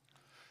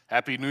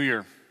Happy New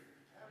Year.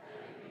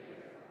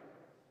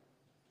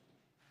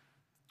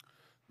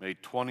 May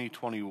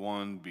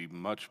 2021 be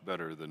much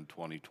better than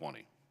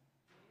 2020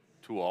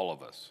 to all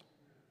of us.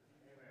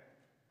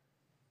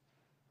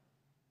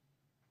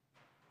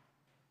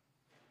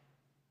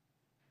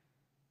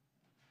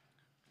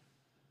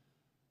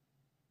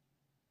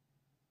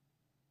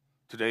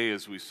 Today,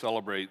 as we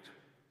celebrate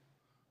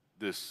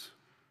this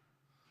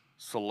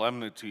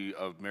solemnity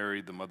of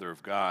Mary, the Mother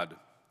of God,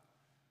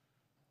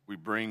 we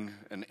bring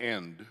an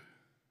end,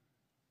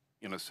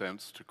 in a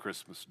sense, to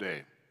Christmas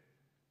Day.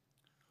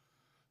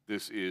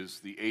 This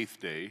is the 8th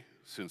day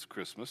since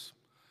Christmas.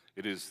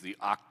 It is the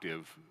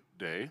octave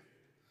day.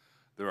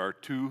 There are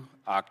 2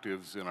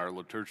 octaves in our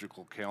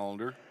liturgical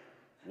calendar,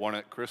 one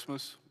at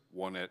Christmas,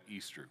 one at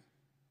Easter.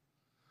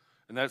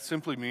 And that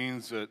simply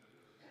means that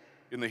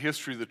in the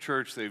history of the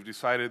church, they've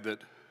decided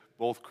that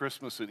both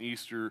Christmas and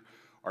Easter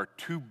are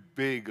too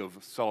big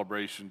of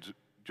celebrations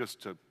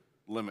just to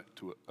limit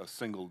to a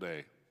single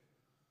day.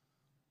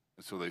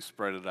 And so they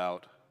spread it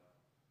out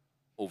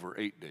over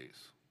 8 days.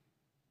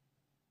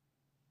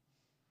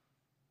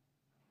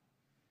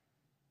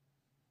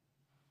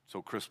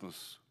 So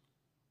Christmas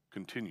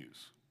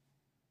continues.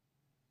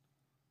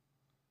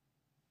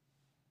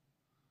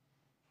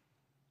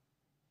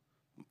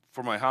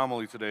 For my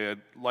homily today,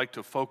 I'd like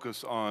to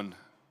focus on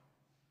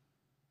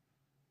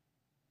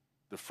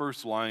the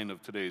first line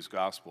of today's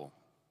gospel.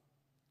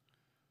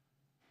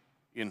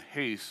 In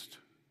haste,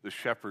 the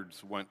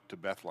shepherds went to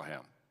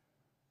Bethlehem.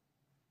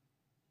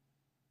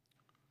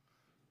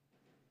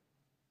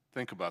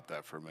 Think about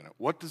that for a minute.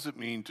 What does it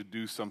mean to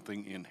do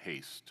something in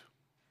haste?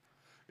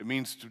 It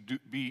means to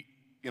be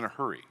in a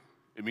hurry.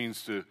 It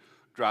means to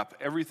drop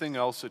everything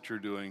else that you're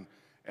doing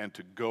and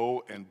to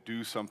go and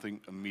do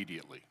something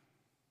immediately.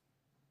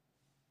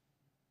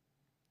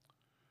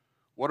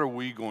 What are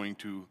we going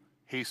to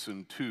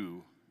hasten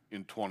to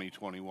in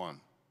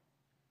 2021?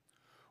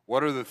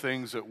 What are the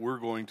things that we're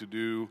going to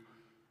do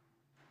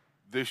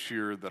this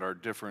year that are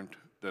different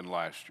than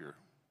last year?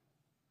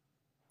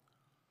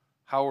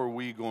 How are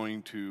we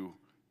going to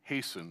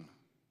hasten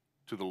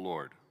to the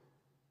Lord?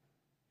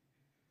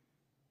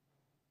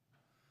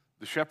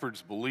 The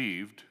shepherds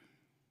believed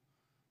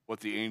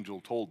what the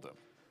angel told them.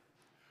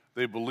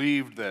 They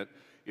believed that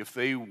if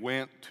they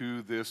went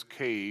to this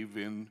cave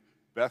in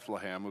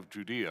Bethlehem of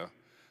Judea,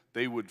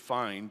 they would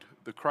find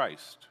the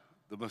Christ,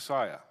 the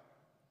Messiah,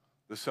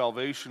 the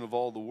salvation of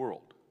all the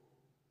world.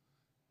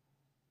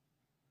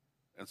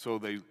 And so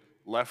they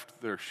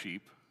left their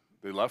sheep,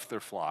 they left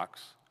their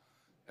flocks,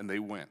 and they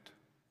went.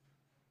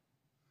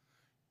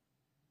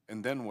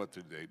 And then what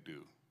did they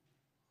do?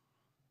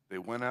 They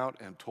went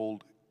out and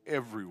told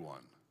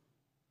everyone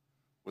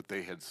what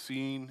they had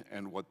seen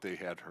and what they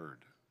had heard.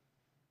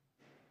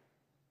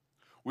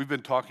 We've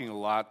been talking a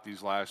lot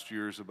these last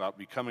years about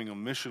becoming a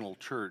missional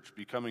church,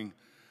 becoming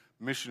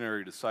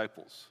missionary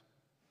disciples.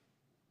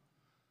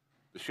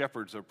 The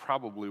shepherds are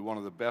probably one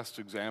of the best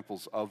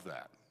examples of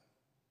that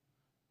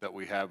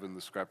we have in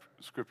the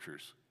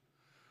scriptures.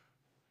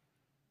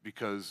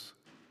 Because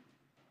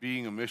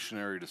being a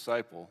missionary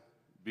disciple,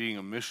 being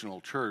a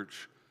missional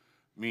church,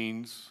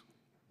 means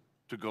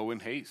to go in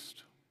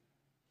haste,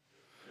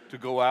 to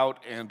go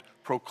out and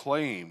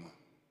proclaim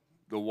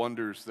the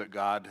wonders that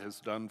God has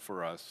done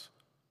for us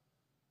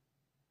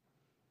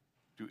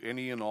to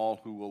any and all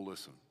who will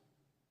listen,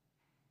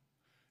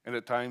 and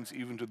at times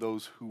even to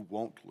those who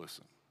won't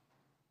listen.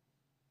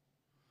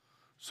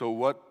 So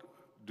what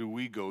do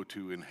we go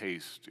to in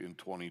haste in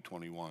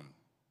 2021?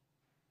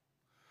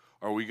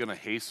 Are we going to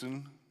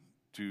hasten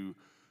to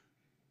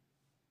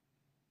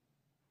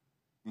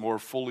more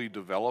fully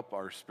develop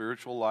our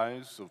spiritual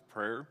lives of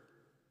prayer?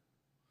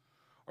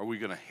 Are we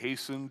going to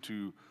hasten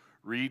to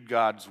read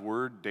God's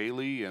word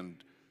daily and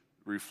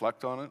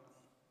reflect on it?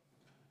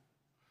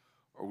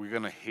 Are we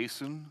going to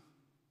hasten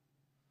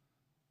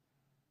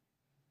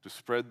to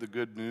spread the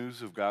good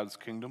news of God's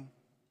kingdom?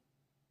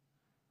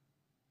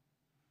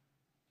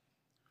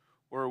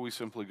 Or are we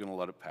simply going to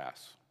let it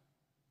pass?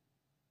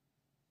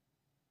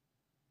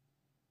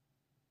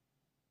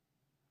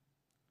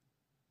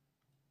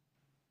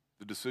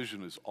 The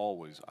decision is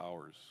always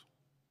ours.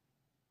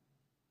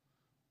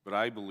 But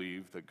I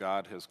believe that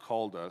God has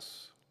called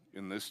us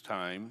in this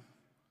time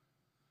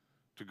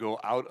to go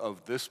out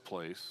of this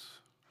place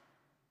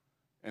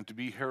and to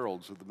be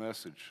heralds of the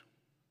message.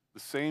 The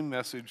same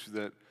message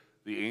that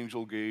the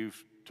angel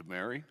gave to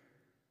Mary,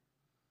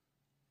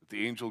 that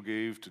the angel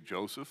gave to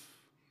Joseph,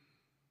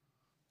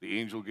 the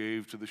angel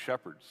gave to the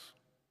shepherds.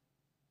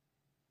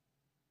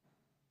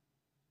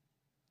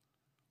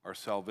 Our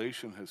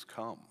salvation has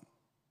come.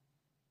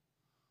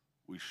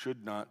 We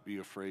should not be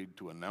afraid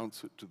to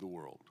announce it to the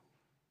world.